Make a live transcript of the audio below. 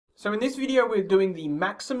So in this video we're doing the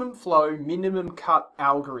maximum flow minimum cut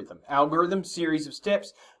algorithm series of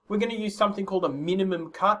steps. We're going to use something called a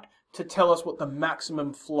minimum cut to tell us what the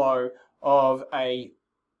maximum flow of a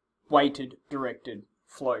weighted directed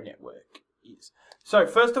flow network is. So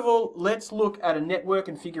first of all, let's look at a network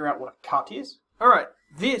and figure out what a cut is. Alright,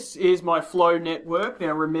 this is my flow network.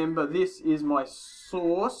 Now remember, this is my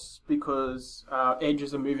source because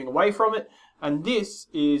edges are moving away from it. And this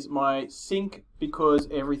is my sink because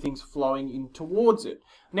everything's flowing in towards it.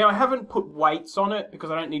 Now I haven't put weights on it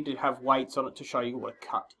because I don't need to have weights on it to show you what a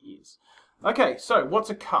cut is. Okay, so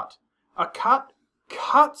what's a cut? A cut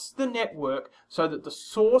cuts the network so that the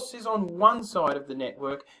source is on one side of the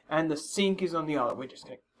network and the sink is on the other. We're just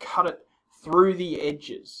going to cut it through the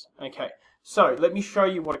edges. Okay, so let me show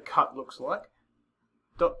you what a cut looks like.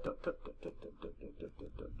 Dot, dot, dot, dot, dot, dot, dot, dot,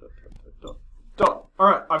 dot, dot, dot, dot. Dot.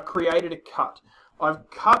 Alright, I've created a cut. I've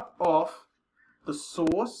cut off the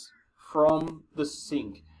source from the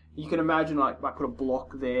sink. You can imagine like I put a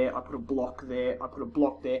block there, I put a block there, I put a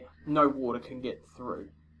block there. No water can get through.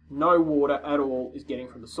 No water at all is getting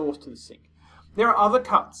from the source to the sink. There are other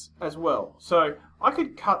cuts as well. So I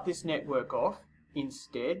could cut this network off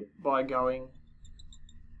instead by going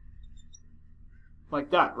like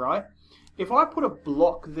that, right? If I put a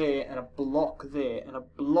block there and a block there and a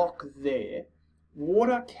block there,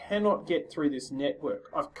 water cannot get through this network.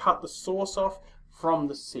 I've cut the source off from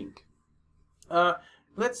the sink.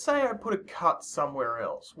 Let's say I put a cut somewhere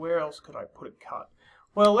else. Where else could I put a cut?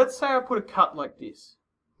 Well, let's say I put a cut like this.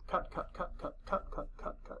 Cut, cut, cut, cut, cut, cut,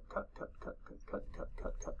 cut, cut, cut, cut, cut, cut, cut, cut,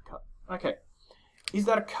 cut, cut, cut. Okay. Is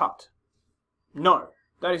that a cut? No,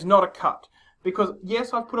 that is not a cut. Because,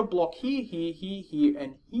 yes, I've put a block here, here, here, here,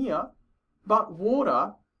 and here, but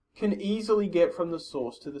water can easily get from the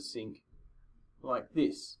source to the sink like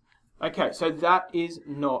this. Okay, so that is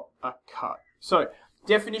not a cut. So,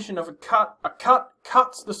 definition of a cut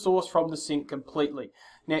cuts the source from the sink completely.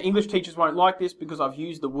 Now, English teachers won't like this because I've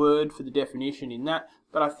used the word for the definition in that,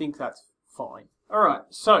 but I think that's fine. Alright,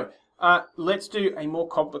 so let's do a more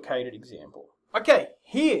complicated example. Okay,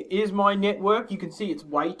 here is my network. You can see it's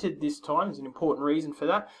weighted this time. There's an important reason for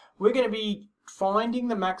that. We're going to be finding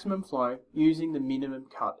the maximum flow using the minimum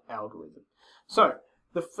cut algorithm. So,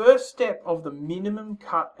 the first step of the minimum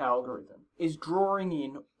cut algorithm is drawing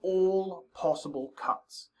in all possible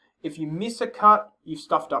cuts. If you miss a cut, you've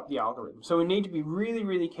stuffed up the algorithm. So we need to be really,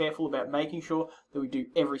 really careful about making sure that we do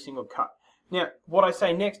every single cut. Now, what I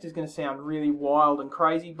say next is going to sound really wild and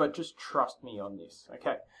crazy, but just trust me on this,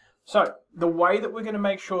 okay? So, the way that we're going to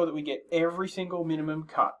make sure that we get every single minimum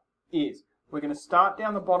cut is we're going to start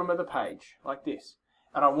down the bottom of the page, like this.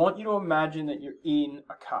 And I want you to imagine that you're in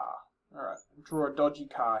a car. Alright, draw a dodgy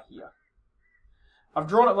car here. I've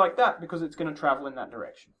drawn it like that because it's going to travel in that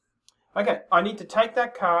direction. Okay, I need to take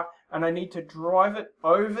that car and I need to drive it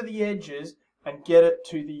over the edges and get it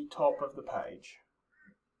to the top of the page.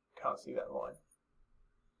 Can't see that line.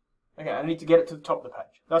 Okay, I need to get it to the top of the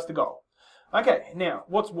page. That's the goal. Okay, now,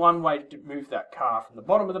 what's one way to move that car from the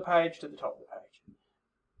bottom of the page to the top of the page?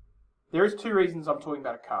 There is two reasons I'm talking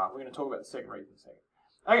about a car. We're going to talk about the second reason in a second.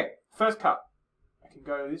 Okay, first cut. I can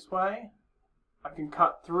go this way. I can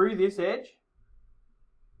cut through this edge,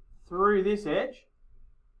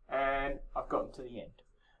 and I've gotten to the end.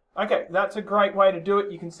 Okay, that's a great way to do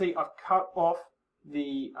it. You can see I've cut off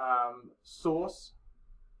the source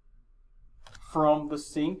from the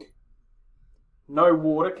sink. No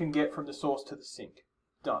water can get from the source to the sink.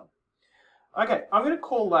 Done. Okay, I'm going to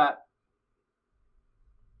call that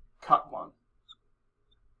cut 1.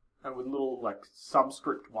 And with a little like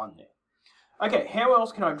subscript 1 there. Okay, how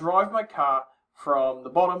else can I drive my car from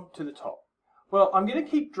the bottom to the top? Well, I'm going to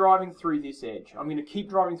keep driving through this edge. I'm going to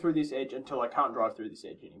keep driving through this edge until I can't drive through this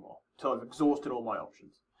edge anymore. Until I've exhausted all my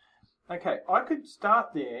options. Okay, I could start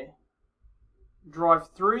there, drive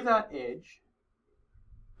through that edge,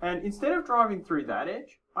 and instead of driving through that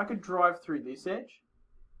edge, I could drive through this edge,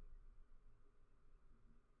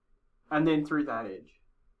 and then through that edge.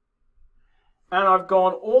 And I've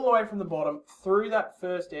gone all the way from the bottom through that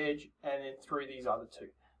first edge and then through these other two.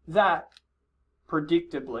 That,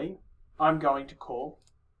 predictably, I'm going to call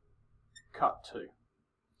cut 2.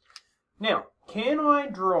 Now, can I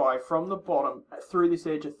drive from the bottom through this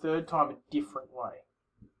edge a third time a different way?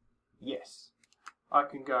 Yes. I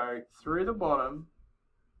can go through the bottom,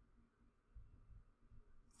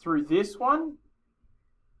 through this one,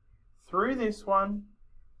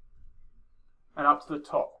 and up to the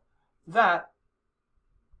top. That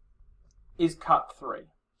is cut 3.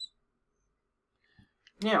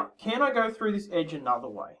 Now, can I go through this edge another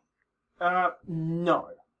way? No.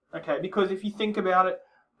 Okay, because if you think about it,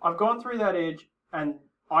 I've gone through that edge and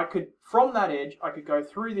from that edge, I could go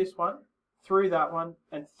through this one, through that one,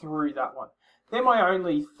 and through that one. They're my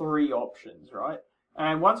only three options, right?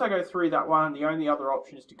 And once I go through that one, the only other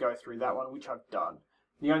option is to go through that one, which I've done.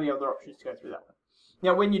 The only other option is to go through that one.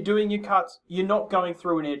 Now, when you're doing your cuts, you're not going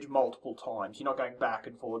through an edge multiple times. You're not going back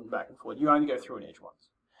and forward and back and forward. You only go through an edge once.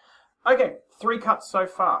 Okay, 3 cuts so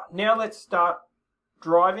far. Now let's start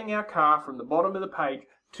driving our car from the bottom of the page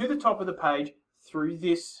to the top of the page through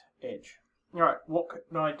this edge. All right, what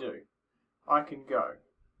can I do? I can go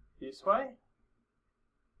this way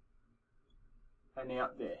and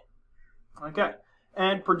out there. Okay,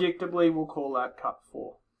 and predictably we'll call that cut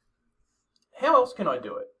 4. How else can I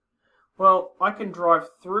do it? Well, I can drive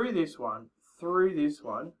through this one,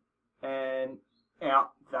 and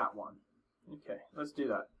out that one. Okay, let's do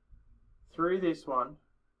that. Through this one,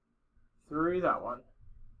 through that one,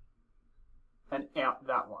 and out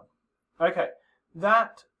that one. Okay,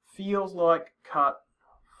 that feels like cut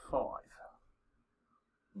 5.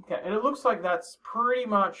 Okay, and it looks like that's pretty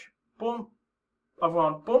much boom. I've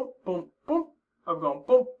gone boom, boom, boom. I've gone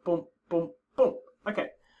boom, boom, boom, boom. Okay,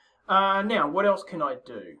 now what else can I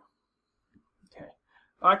do? Okay,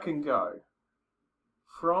 I can go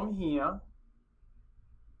from here,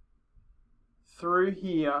 through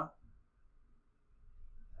here,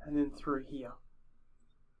 and then through here.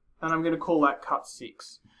 And I'm going to call that cut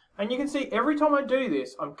 6. And you can see every time I do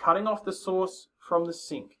this, I'm cutting off the source from the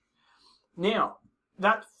sink. Now,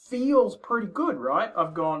 that feels pretty good, right?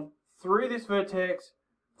 I've gone through this vertex,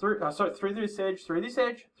 through this edge, through this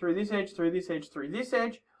edge, through this edge, through this edge, through this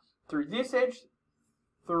edge, through this edge,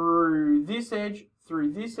 through this edge,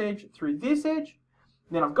 through this edge, through this edge.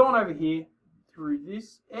 Then I've gone over here, through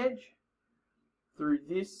this edge,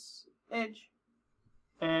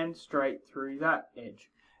 and straight through that edge.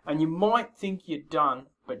 And you might think you're done,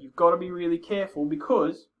 but you've got to be really careful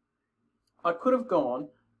because I could have gone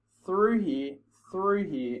through here,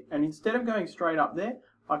 and instead of going straight up there,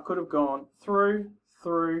 I could have gone through,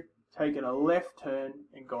 taken a left turn,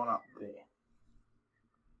 and gone up there.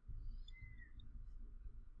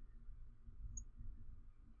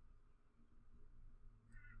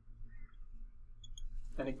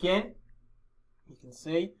 And again, you can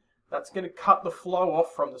see that's going to cut the flow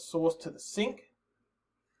off from the source to the sink.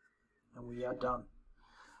 And we are done.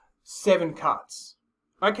 7 cuts.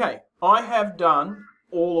 Okay, I have done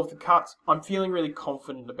all of the cuts. I'm feeling really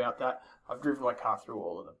confident about that. I've driven my car through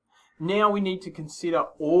all of them. Now we need to consider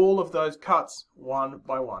all of those cuts one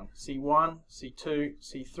by one. C1, C2,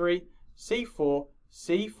 C3, C4,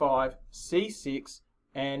 C5, C6,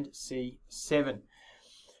 and C7.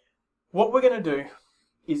 What we're going to do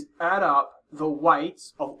is add up the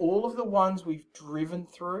weights of all of the ones we've driven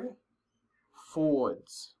through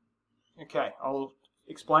forwards. Okay, I'll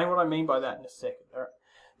explain what I mean by that in a second. All right.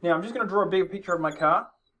 Now I'm just going to draw a bigger picture of my car.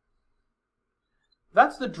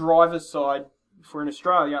 That's the driver's side. If we're in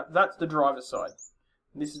Australia, that's the driver's side.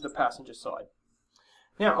 And this is the passenger side.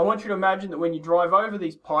 Now I want you to imagine that when you drive over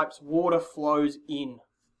these pipes, water flows in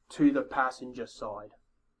to the passenger side.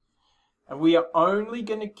 And we are only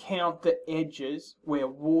going to count the edges where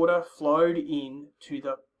water flowed in to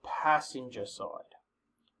the passenger side,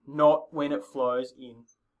 not when it flows in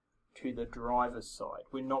to the driver's side.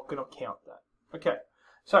 We're not going to count that. Okay,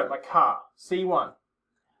 so my car, C1.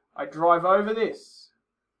 I drive over this.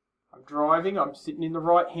 I'm driving, I'm sitting in the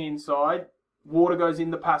right-hand side. Water goes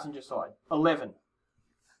in the passenger side, 11.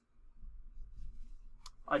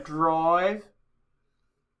 I drive.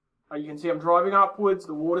 You can see I'm driving upwards.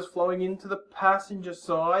 The water's flowing into the passenger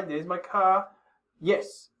side. There's my car.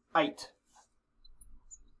 Yes, 8.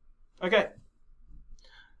 Okay.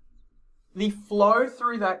 The flow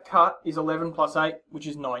through that cut is 11 plus 8, which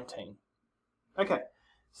is 19. Okay.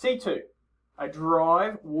 C2. I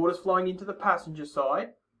drive. Water's flowing into the passenger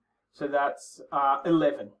side. So that's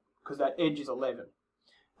 11, because that edge is 11.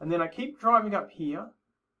 And then I keep driving up here.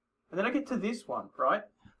 And then I get to this one, right?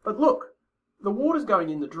 But look. The water's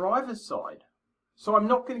going in the driver's side. So I'm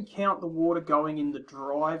not going to count the water going in the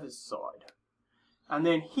driver's side. And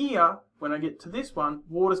then here, when I get to this one,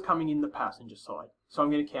 water's coming in the passenger side. So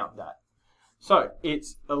I'm going to count that. So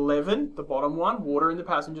it's 11, the bottom one, water in the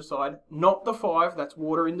passenger side. Not the 5, that's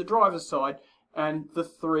water in the driver's side. And the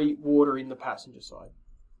 3, water in the passenger side.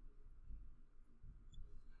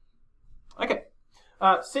 Okay,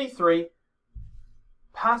 C3,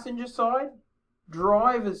 passenger side,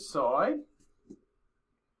 driver's side.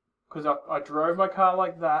 Because I drove my car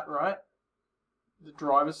like that, right? The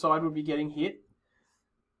driver's side would be getting hit.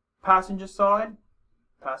 Passenger side,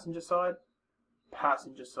 passenger side,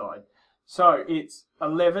 passenger side. So it's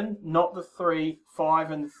 11, not the 3,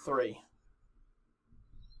 5 and 3.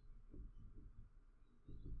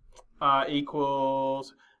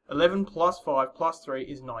 equals 11 plus 5 plus 3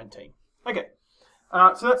 is 19. Okay,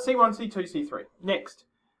 so that's C1, C2, C3. Next,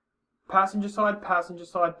 passenger side, passenger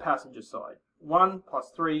side, passenger side. 1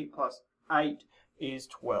 plus 3 plus 8 is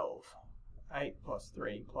 12. 8 plus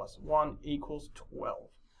 3 plus 1 equals 12.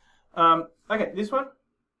 Okay, this one,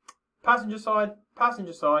 passenger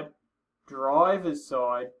side, driver's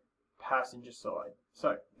side, passenger side.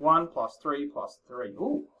 So 1 plus 3 plus 3,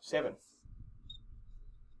 ooh, 7.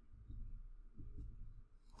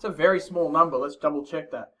 It's a very small number. Let's double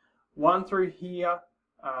check that. 1 through here,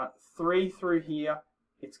 3 through here.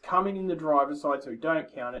 It's coming in the driver's side, so we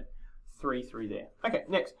don't count it. 3 through there. Okay,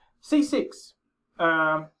 next. C6.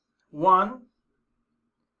 1,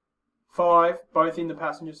 5, both in the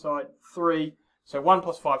passenger side. 3. So 1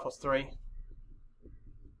 plus 5 plus 3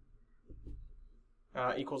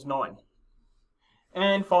 equals 9.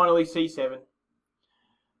 And finally, C7.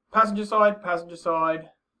 Passenger side, passenger side,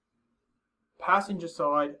 passenger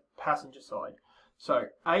side, passenger side. So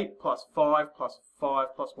 8 plus 5 plus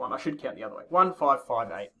 5 plus 1. I should count the other way. 1, 5,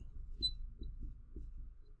 5, 8.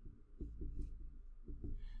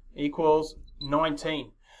 Equals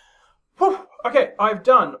 19. Whew. Okay, I've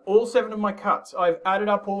done all 7 of my cuts. I've added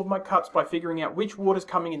up all of my cuts by figuring out which water's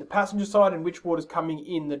coming in the passenger side and which water's coming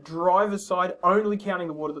in the driver's side, only counting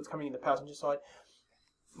the water that's coming in the passenger side.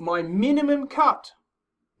 My minimum cut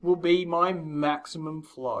will be my maximum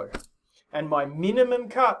flow. And my minimum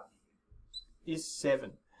cut is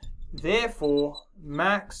 7. Therefore,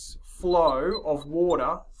 max flow of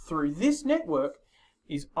water through this network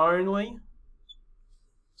is only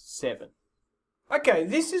 7. Okay,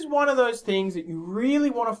 this is one of those things that you really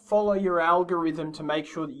want to follow your algorithm to make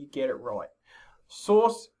sure that you get it right.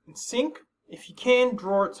 Source and sink, if you can,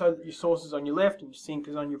 draw it so that your source is on your left and your sink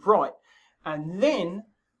is on your right. And then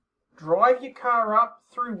drive your car up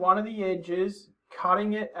through one of the edges,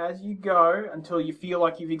 cutting it as you go until you feel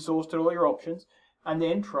like you've exhausted all your options. And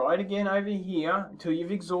then try it again over here until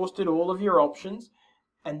you've exhausted all of your options.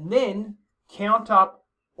 And then count up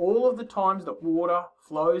all of the times that water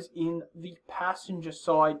flows in the passenger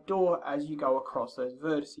side door as you go across those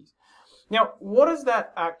vertices. Now, what has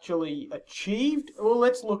that actually achieved? Well,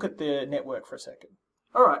 let's look at the network for a second.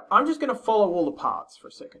 All right, I'm just going to follow all the parts for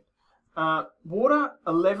a second. Water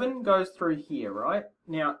 11 goes through here, right?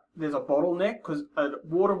 Now, there's a bottleneck because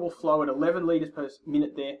water will flow at 11 litres per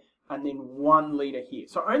minute there and then 1 litre here.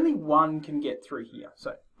 So only 1 can get through here.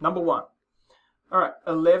 So, number 1. All right,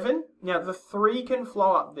 11. Now, the 3 can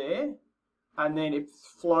flow up there, and then it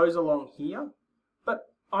flows along here. But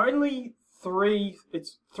only 3,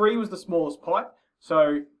 3 was the smallest pipe,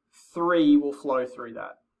 so 3 will flow through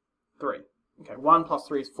that. 3. Okay, 1 plus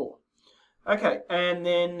 3 is 4. Okay, and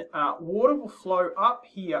then water will flow up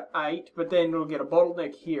here, 8, but then it'll get a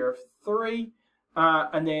bottleneck here of 3,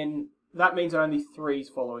 and then that means only 3 is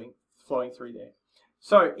flowing through there.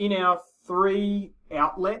 So, in our 3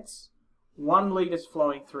 outlets, 1 litre is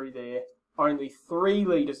flowing through there, only 3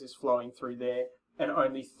 litres is flowing through there, and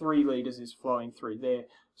only 3 litres is flowing through there.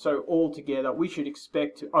 So altogether, we should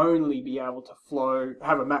expect to only be able to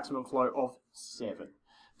have a maximum flow of 7.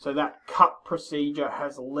 So that cut procedure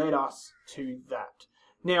has led us to that.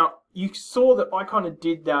 Now, you saw that I kind of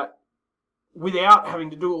did that without having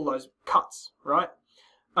to do all those cuts, right?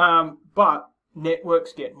 But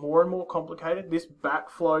networks get more and more complicated. This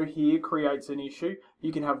backflow here creates an issue.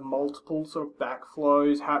 You can have multiple sort of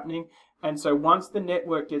backflows happening. And so once the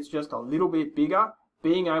network gets just a little bit bigger,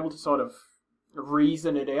 being able to sort of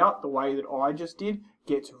reason it out the way that I just did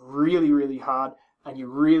gets really, really hard. And you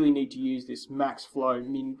really need to use this max flow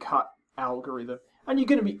min cut algorithm. And you're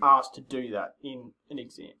going to be asked to do that in an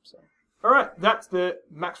exam. So, all right, that's the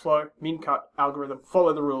max flow min cut algorithm.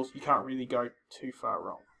 Follow the rules. You can't really go too far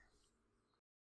wrong.